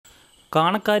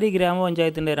കാണക്കാരി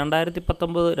ഗ്രാമപഞ്ചായത്തിൻ്റെ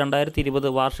 2019-2020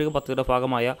 വാർഷിക പദ്ധതിയുടെ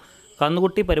ഭാഗമായ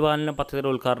കന്നുകുട്ടി പരിപാലന പദ്ധതിയുടെ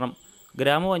ഉദ്ഘാടനം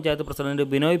ഗ്രാമപഞ്ചായത്ത് പ്രസിഡന്റ്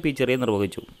ബിനോയ് പി ചെറിയ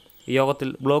നിർവഹിച്ചു. യോഗത്തിൽ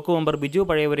ബ്ലോക്ക് മെമ്പർ ബിജു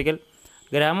പഴയപ,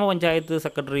 ഗ്രാമപഞ്ചായത്ത്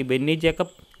secretary Benny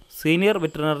Jacob, senior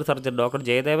veterinary surgeon doctor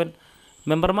Jayadevan,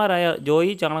 മെമ്പർമാരായ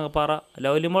Joy Chanakappara,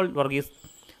 Lovelymol Varghese,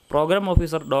 programme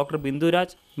officer doctor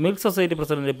Binduraj, milk society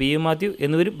president P Mathew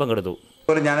എന്നിവരും പങ്കെടുത്തു.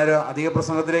 ഞാനൊരു അധിക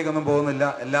പ്രസംഗത്തിലേക്കൊന്നും പോകുന്നില്ല.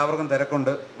 എല്ലാവർക്കും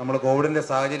തിരക്കുണ്ട്. നമ്മൾ കോവിഡിൻ്റെ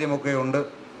സാഹചര്യമൊക്കെ ഉണ്ട്.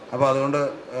 അപ്പോൾ അതുകൊണ്ട്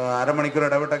അരമണിക്കൂർ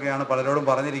ഇടവിട്ടൊക്കെയാണ് പലരോടും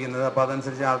പറഞ്ഞിരിക്കുന്നത്. അപ്പോൾ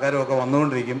അതനുസരിച്ച് ആൾക്കാരും ഒക്കെ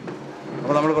വന്നുകൊണ്ടിരിക്കും.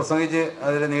 അപ്പോൾ നമ്മൾ പ്രസംഗിച്ച്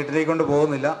അതിൽ നീട്ടിലേക്കൊണ്ട്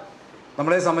പോകുന്നില്ല.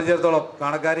 നമ്മളെ സംബന്ധിച്ചിടത്തോളം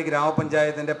കാണക്കാരി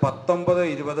ഗ്രാമപഞ്ചായത്തിൻ്റെ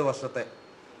 19-20 വർഷത്തെ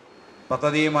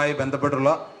പദ്ധതിയുമായി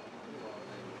ബന്ധപ്പെട്ടുള്ള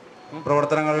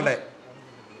പ്രവർത്തനങ്ങളുടെ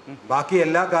ബാക്കി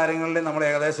എല്ലാ കാര്യങ്ങളിലും നമ്മൾ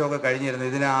ഏകദേശമൊക്കെ കഴിഞ്ഞിരുന്നു.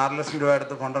 ഇതിന് 6 ലക്ഷം രൂപ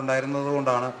അടുത്ത് ഫണ്ടുണ്ടായിരുന്നത്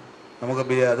കൊണ്ടാണ് നമുക്ക്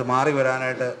അത് മാറി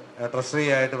വരാനായിട്ട് ട്രഷറി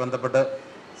ആയിട്ട് ബന്ധപ്പെട്ട്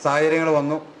സാഹചര്യങ്ങൾ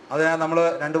വന്നു. അതിനാൽ നമ്മൾ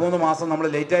 2-3 മാസം നമ്മൾ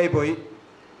ലേറ്റായി പോയി.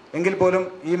 എങ്കിൽ പോലും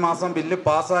ഈ മാസം ബില്ല്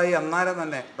പാസ്സായി അന്നേരം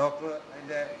തന്നെ ഡോക്ടർ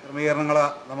അതിൻ്റെ ക്രമീകരണങ്ങൾ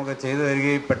നമുക്ക് ചെയ്തു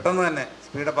തരികയും പെട്ടെന്ന് തന്നെ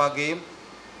സ്പീഡപ്പ് ആക്കുകയും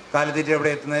കാലിത്തീറ്റ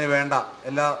ഇവിടെ എത്തുന്നതിന് വേണ്ട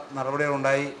എല്ലാ നടപടികളും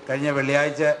ഉണ്ടായി. കഴിഞ്ഞ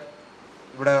വെള്ളിയാഴ്ച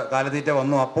ഇവിടെ കാലിത്തീറ്റ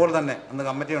വന്നു. അപ്പോൾ തന്നെ അന്ന്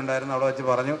കമ്മിറ്റി ഉണ്ടായിരുന്നു. അവിടെ വെച്ച്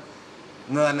പറഞ്ഞു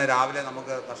ഇന്ന് തന്നെ രാവിലെ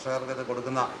നമുക്ക് കർഷകർക്ക് ഇത്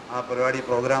കൊടുക്കുന്ന ആ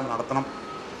പ്രോഗ്രാം നടത്തണം.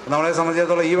 നമ്മളെ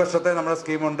സംബന്ധിച്ചിടത്തോളം ഈ വർഷത്തെ നമ്മുടെ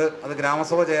സ്കീമുണ്ട്. അത്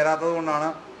ഗ്രാമസഭ ചേരാത്തത് കൊണ്ടാണ്.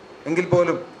 എങ്കിൽ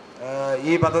പോലും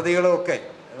ഈ പദ്ധതികളൊക്കെ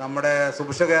നമ്മുടെ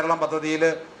സുഭിക്ഷ കേരളം പദ്ധതിയിൽ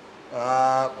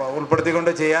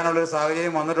ഉൾപ്പെടുത്തിക്കൊണ്ട് ചെയ്യാനുള്ളൊരു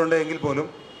സാഹചര്യം വന്നിട്ടുണ്ട്. എങ്കിൽ പോലും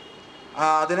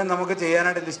അതിന് നമുക്ക്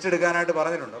ചെയ്യാനായിട്ട് ലിസ്റ്റ് എടുക്കാനായിട്ട്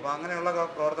പറഞ്ഞിട്ടുണ്ട്. അപ്പോൾ അങ്ങനെയുള്ള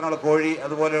പ്രവർത്തനങ്ങൾ കോഴി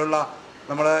അതുപോലെയുള്ള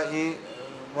നമ്മൾ ഈ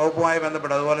വകുപ്പുമായി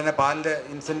ബന്ധപ്പെട്ട് അതുപോലെ തന്നെ പാലിൻ്റെ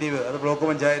ഇൻസെൻറ്റീവ് അത് ബ്ലോക്ക്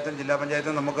പഞ്ചായത്തും ജില്ലാ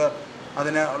പഞ്ചായത്തും നമുക്ക്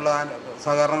അതിന് ഉള്ള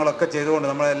സഹകരണങ്ങളൊക്കെ ചെയ്തുകൊണ്ട്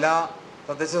നമ്മളെല്ലാ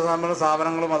തദ്ദേശ സ്വയംഭരണ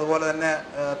സ്ഥാപനങ്ങളും അതുപോലെ തന്നെ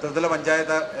ത്രിതല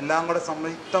പഞ്ചായത്ത് എല്ലാം കൂടെ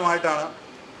സംയുക്തമായിട്ടാണ്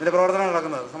ഇതിൻ്റെ പ്രവർത്തനം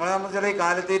നടക്കുന്നത്. നമ്മളെ സംബന്ധിച്ചാൽ ഈ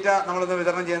കാലിത്തീറ്റ നമ്മളിന്ന്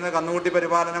വിതരണം ചെയ്യുന്നത് കന്നുകുട്ടി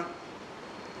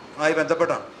പരിപാലനമായി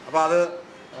ബന്ധപ്പെട്ടാണ്. അപ്പോൾ അത്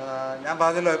ഞാൻ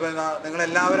പറഞ്ഞല്ലോ, ഇപ്പോൾ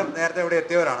നിങ്ങളെല്ലാവരും നേരത്തെ ഇവിടെ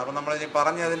എത്തിയവരാണ്. അപ്പോൾ നമ്മൾ ഇനി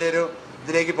പറഞ്ഞ് അതിൻ്റെ ഒരു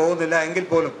ഇതിലേക്ക് പോകുന്നില്ല. എങ്കിൽ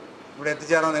പോലും ഇവിടെ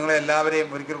എത്തിച്ചേർന്ന നിങ്ങളെല്ലാവരെയും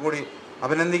ഒരിക്കൽ കൂടി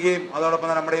അഭിനന്ദിക്കുകയും അതോടൊപ്പം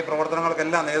തന്നെ നമ്മുടെ ഈ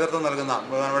പ്രവർത്തനങ്ങൾക്കെല്ലാം നേതൃത്വം നൽകുന്ന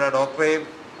നമ്മുടെ ഡോക്ടറെയും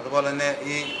അതുപോലെ തന്നെ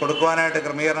ഈ കൊടുക്കുവാനായിട്ട്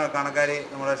ക്രമീകരണ കണക്കാരി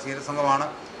നമ്മുടെ ക്ഷീരസംഘമാണ്.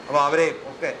 അപ്പോൾ അവരെയും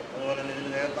ഒക്കെ അതുപോലെ തന്നെ ഇതിന്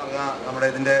നേതൃത്വം നൽകുന്ന നമ്മുടെ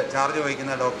ഇതിൻ്റെ ചാർജ്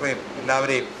വഹിക്കുന്ന ഡോക്ടറെയും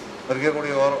എല്ലാവരെയും ഒരിക്കൽ കൂടി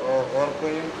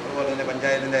ഓർക്കുകയും അതുപോലെ തന്നെ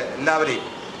പഞ്ചായത്തിൻ്റെ എല്ലാവരെയും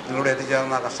നിങ്ങളുടെ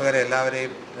എത്തിച്ചേർന്ന കർഷകരെ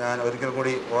എല്ലാവരെയും ഞാൻ ഒരിക്കൽ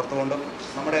കൂടി ഓർത്തുകൊണ്ടും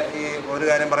നമ്മുടെ ഈ ഒരു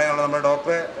കാര്യം പറയാനുള്ളത് നമ്മുടെ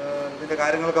ഡോക്ടറെ ഇതിൻ്റെ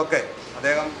കാര്യങ്ങൾക്കൊക്കെ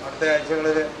അദ്ദേഹം അടുത്ത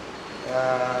ആഴ്ചകളിൽ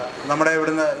നമ്മുടെ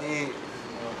ഇവിടുന്ന്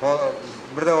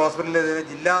ഇവിടുത്തെ ഹോസ്പിറ്റലിൽ ഇതിന്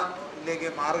ജില്ലയിലേക്ക്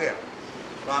മാറുകയാണ്.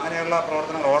 അപ്പോൾ അങ്ങനെയുള്ള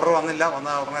പ്രവർത്തനങ്ങൾ ഓർഡർ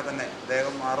വന്ന ഉടനെ തന്നെ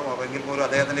അദ്ദേഹം മാറും. അപ്പോൾ എങ്കിൽ പോലും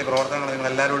അദ്ദേഹത്തിൻ്റെ ഈ പ്രവർത്തനങ്ങൾ നിങ്ങൾ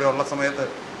എല്ലാവരും കൂടി ഉള്ള സമയത്ത്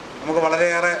നമുക്ക്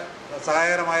വളരെയേറെ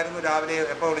സഹായകരമായിരുന്നു. രാവിലെ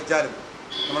എപ്പോൾ വിളിച്ചാലും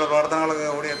നമ്മുടെ പ്രവർത്തനങ്ങളൊക്കെ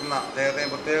ഓടിയെത്തുന്ന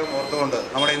അദ്ദേഹത്തെയും പ്രത്യേകം ഓർത്തുകൊണ്ട്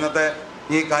നമ്മുടെ ഇന്നത്തെ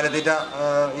ഈ കാലിത്തീറ്റ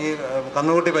ഈ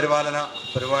കന്നുകുട്ടി പരിപാലന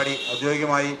പരിപാടി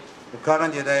ഔദ്യോഗികമായി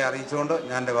ഉദ്ഘാടനം ചെയ്തതായി അറിയിച്ചുകൊണ്ട്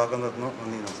ഞാൻ എൻ്റെ വാക്ക് നിർത്തുന്നു.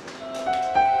 നന്ദി, നമസ്കാരം.